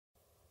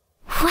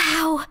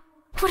Wow,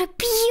 what a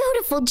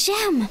beautiful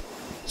gem!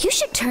 You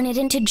should turn it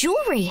into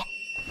jewelry.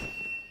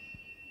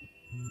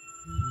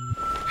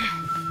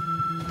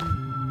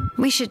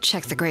 We should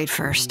check the grade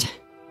first.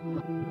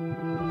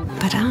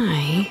 But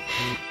I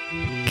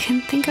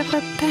can think of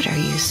a better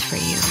use for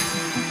you.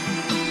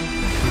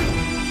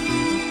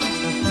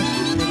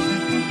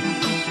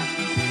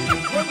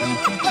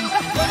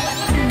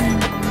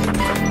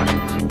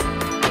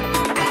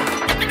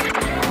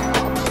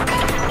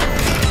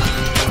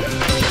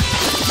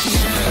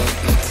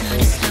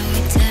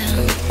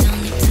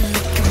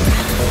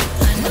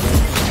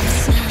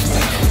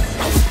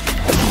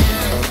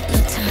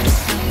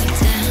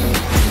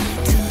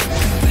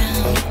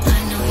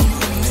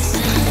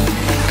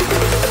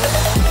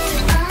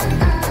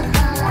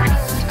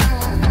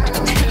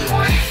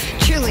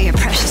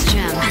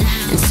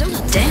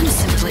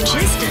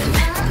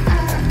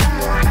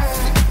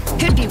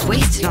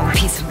 Wasted on a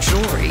piece of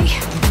jewelry.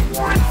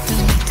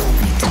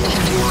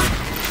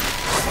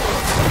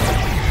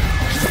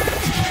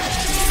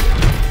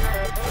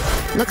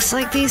 Looks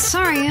like these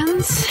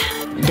Saurians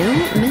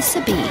don't miss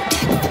a beat.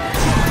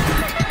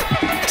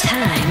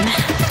 Time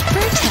for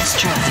a test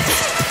drive.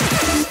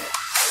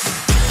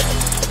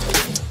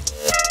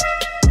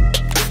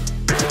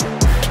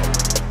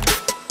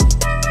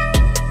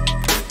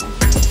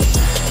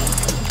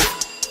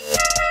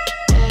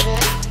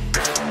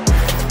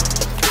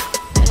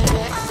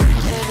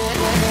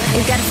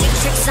 Got a few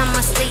tricks on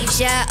my sleeves,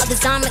 yeah.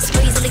 Others on my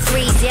easily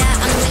freeze, yeah.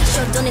 I'ma make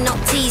sure don't need no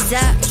teaser.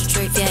 It's a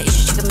trick, yeah, you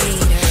should check a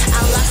meter. I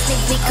lost a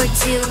week or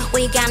two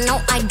when you got no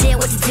idea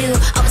what to do.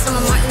 Always on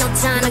my mark, no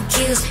time to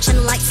accuse.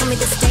 Shining light for me,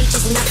 the stage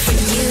is not for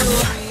you.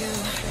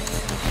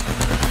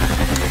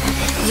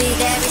 With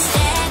every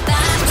step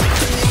I'm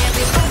taking,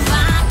 every move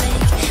I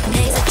make,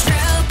 there's a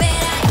truth, but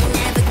I ain't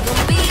never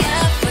gonna be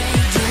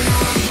afraid. You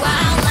know I'm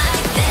wild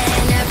like that,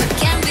 never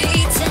can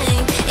be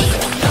tamed.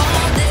 Even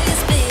all this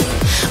big,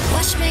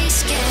 watch me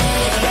skate.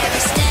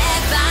 Every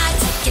step I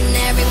take and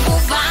every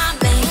move I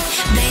make,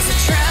 there's a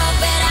truth,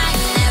 but I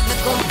ain't never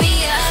gonna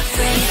be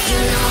afraid. You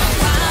know I'm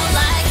wild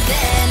like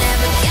that,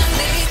 never can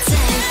be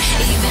tamed.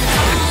 Even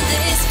all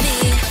this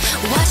big,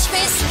 watch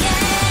me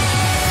skate.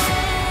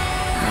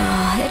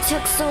 It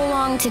took so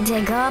long to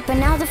dig up, and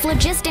now the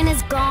phlogiston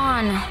is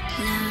gone.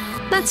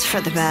 That's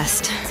for the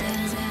best.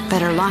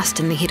 Better lost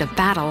in the heat of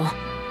battle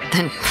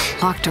than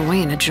locked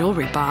away in a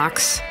jewelry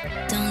box.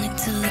 Don't need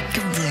to look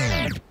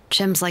around.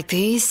 Gems like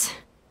these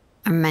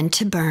are meant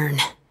to burn.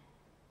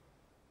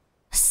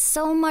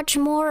 So much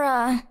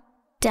more,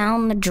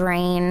 down the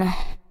drain.